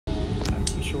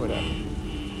Shut up.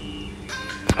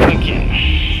 Okay.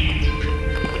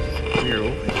 We're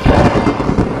over.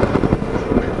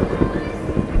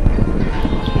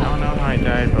 I don't know how I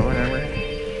died, but whatever.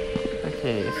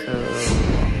 Okay, so...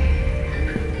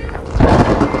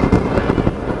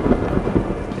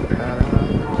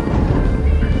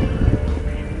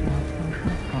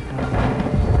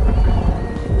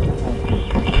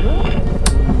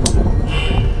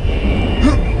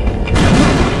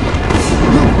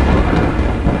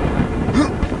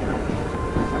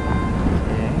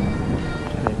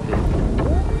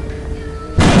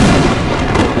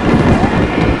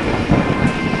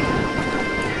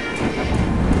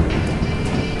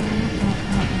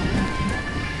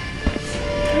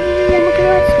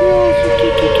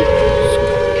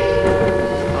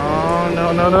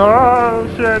 Oh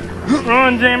shit!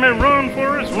 Run, damn it! Run,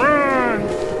 Forrest, run!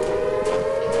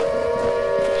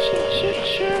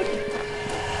 Shit!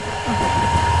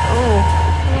 Oh!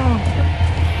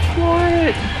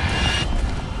 What?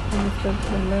 Lift up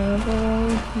the level,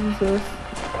 Jesus!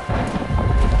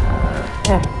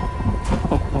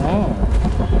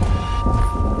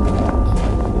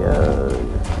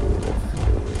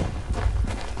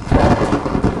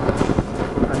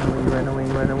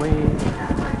 Run away!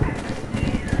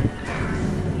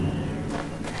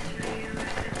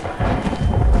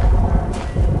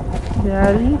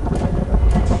 Daddy?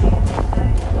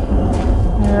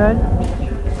 Dad?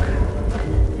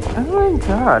 Oh my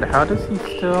god, how does he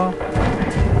still...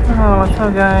 Oh, what's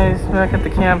up guys? Back at the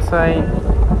campsite.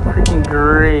 Freaking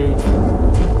great.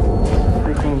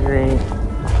 Freaking great.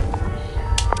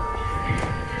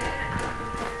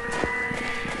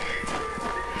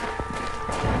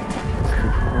 Just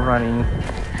keep running.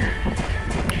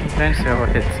 Eventually I'll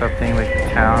hit something like a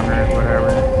town or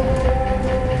whatever.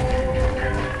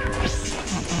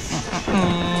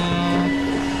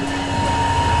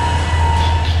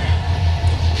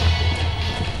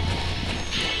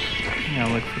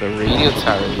 Look for the radio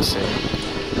tower, they said.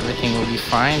 Everything will be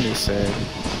fine, they said.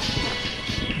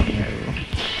 No.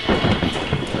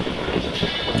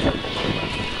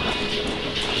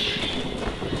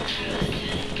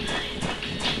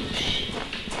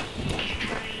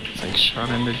 It's like shot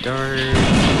in the dark.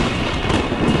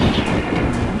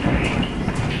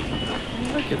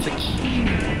 Look, it's a key.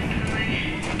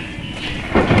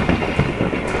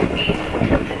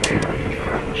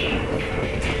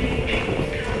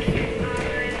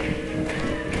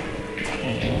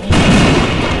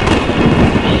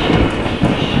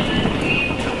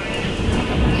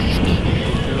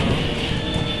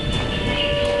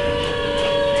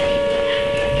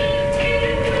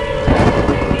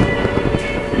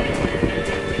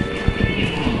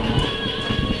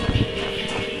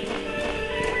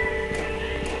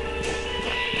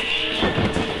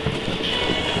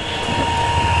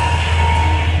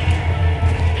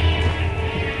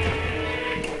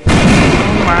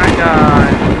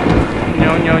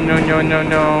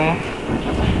 No.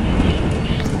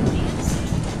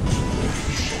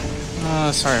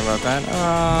 Sorry about that.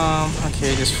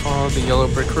 Okay, just follow the yellow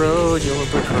brick road.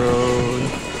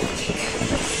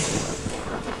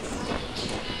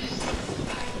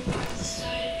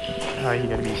 Oh, you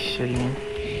gotta be shitting me.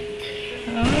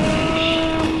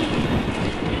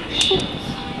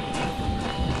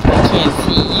 I can't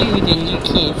see you, then you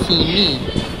can't see me.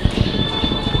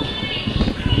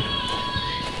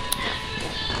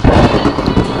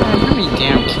 How many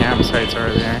damn campsites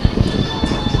are there?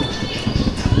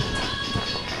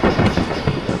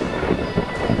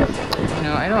 You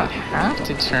know, I don't have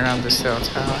to turn on the cell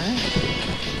tower.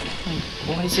 Like,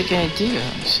 what is it gonna do?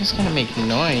 It's just gonna make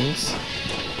noise.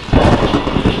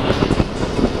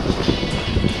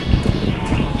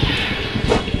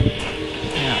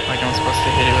 Yeah, like I'm supposed to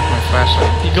hit it with my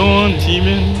flashlight. You go on,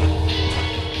 demon!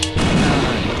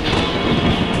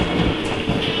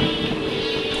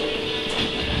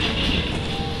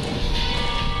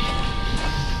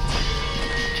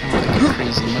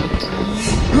 Crazy monkey.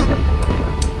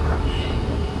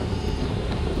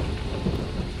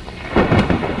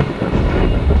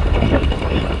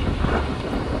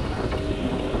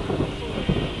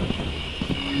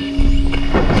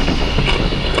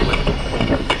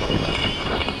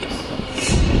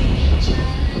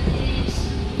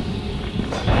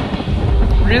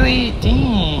 Really?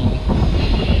 Dang.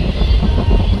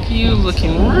 Look at you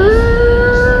looking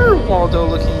Waldo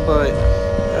looking butt.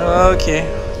 Okay.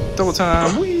 Double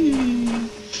time. Wee.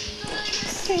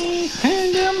 Hey,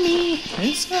 handle me.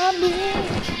 It's not me.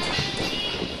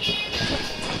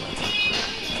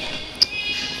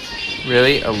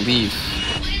 Really? A leaf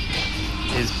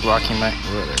is blocking my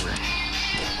whatever.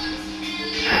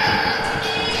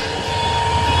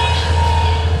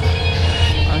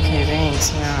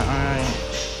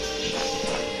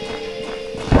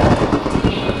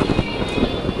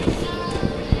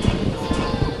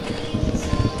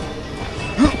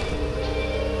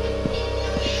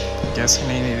 Guessing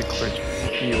I need to click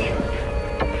you.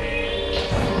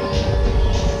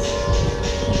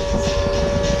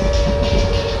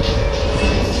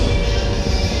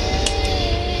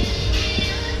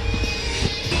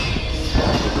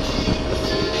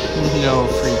 No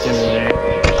freaking way.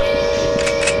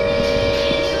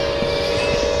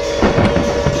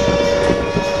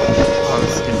 Oh,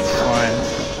 this is gonna be fun.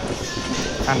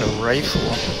 Found a rifle.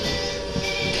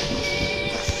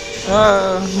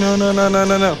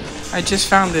 No. I just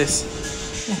found this.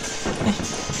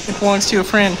 It belongs to a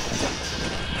friend.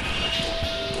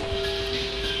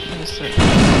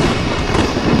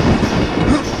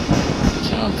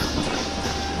 Jump.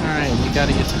 Alright, we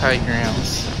gotta get to high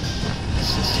grounds.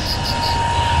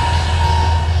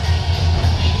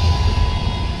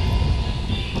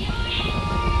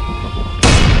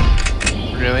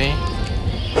 Really?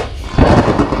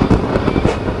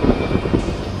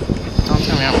 Don't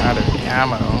tell me I'm out of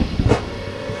ammo.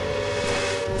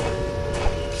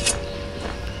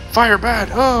 Fire bad!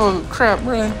 Oh crap,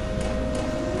 run!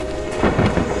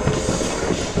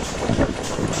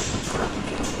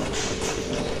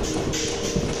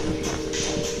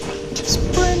 Just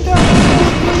burn down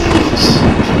the place!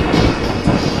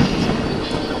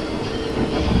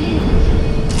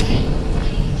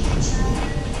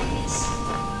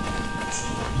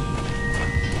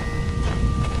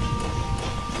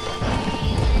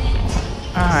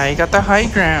 I got the high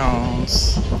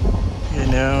grounds.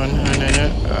 No.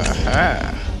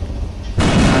 Aha.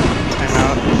 Time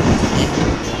out.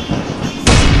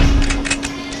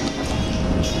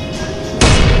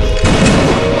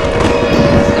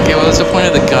 Okay, well, what's the point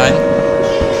of the gun? It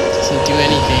doesn't do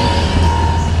anything.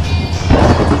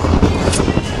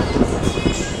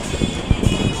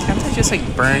 Can't I just like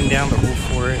burn down the whole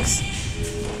forest?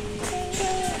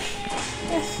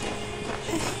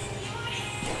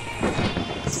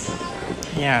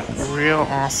 Yeah, real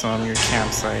awesome, your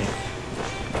campsite.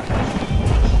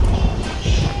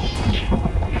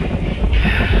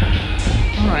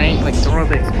 Alright, like Dora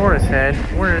the Explorer said,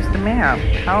 where's the map?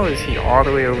 How is he all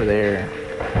the way over there?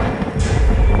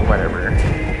 Whatever.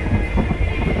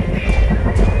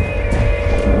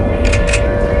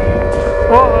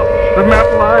 Oh, the map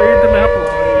lied, the map lied.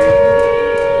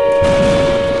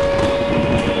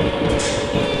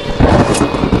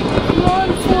 Run,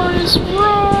 Forrest,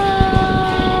 run!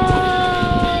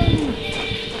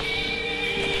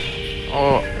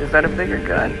 Oh, is that a bigger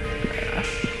gun?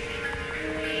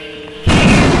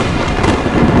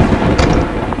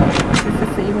 Is this a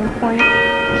saving point?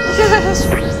 Yes!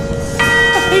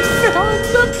 I found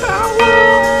the power!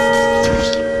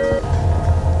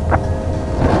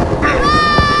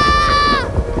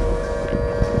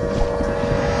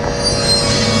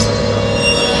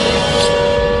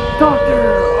 Doctor!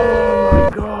 Oh my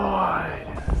god!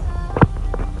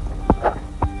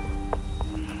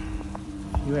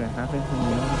 See what happens when you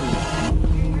don't do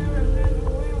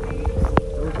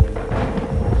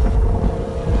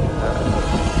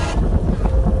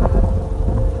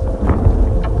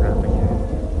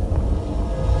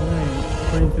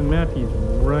according to the map, he's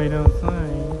right outside.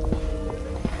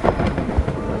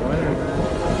 Whatever.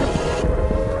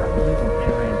 He's a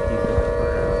giant piece of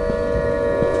crap.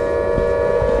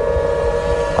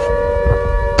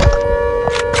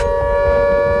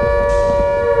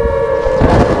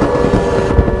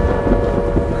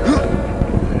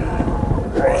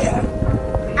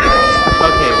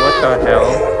 Okay, what the hell?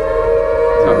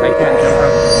 So I can't jump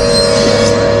up.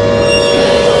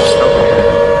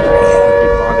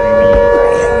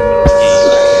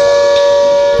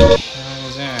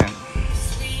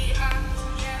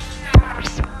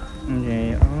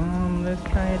 Let's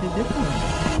try it a different way.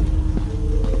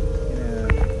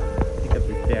 Pick up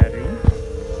this battery.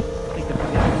 Pick up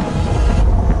this.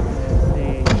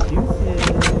 Say deuces.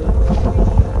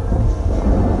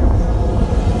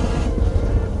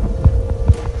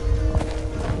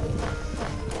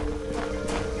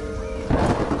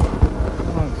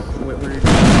 Oh, Squidward.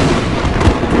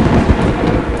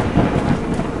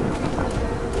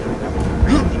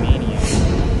 Crazy maniac.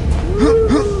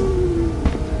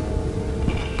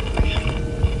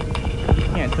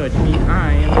 Can't touch me,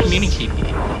 I am communicating.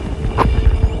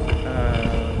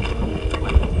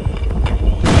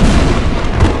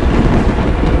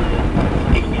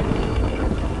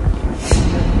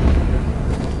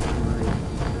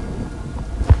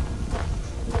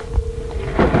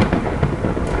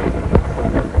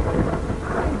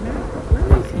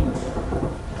 Where is he?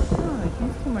 Oh,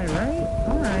 he's to my right?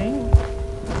 Alright.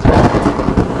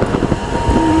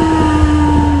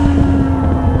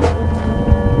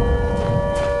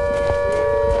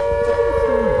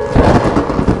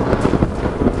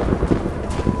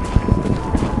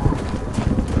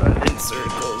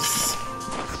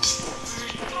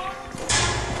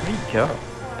 job.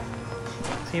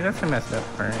 See, that's a messed up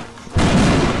part.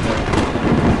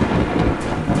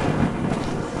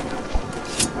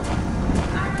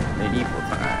 Medieval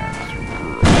times.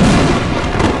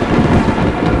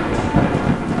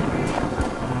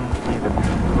 Okay, the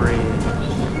bridge.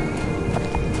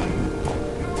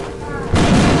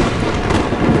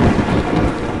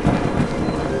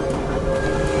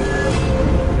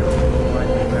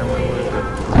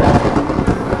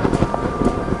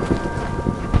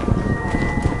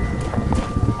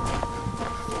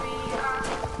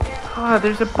 Ah,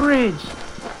 there's a bridge!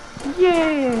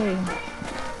 Yay!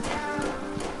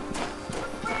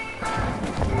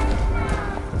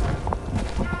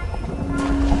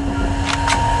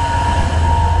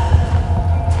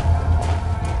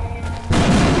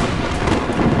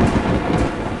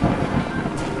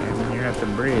 And you're at the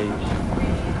bridge.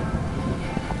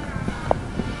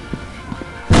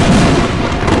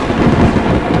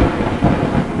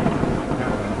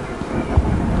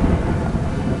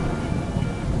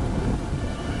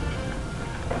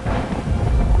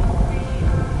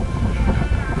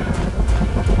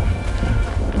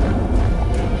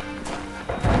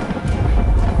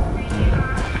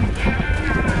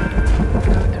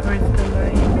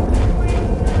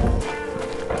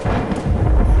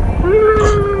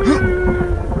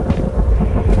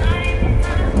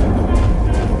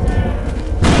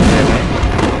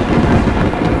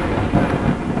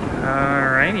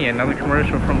 Alrighty, another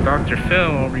commercial from Dr. Phil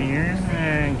over here.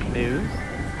 And news.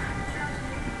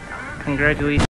 Congratulations.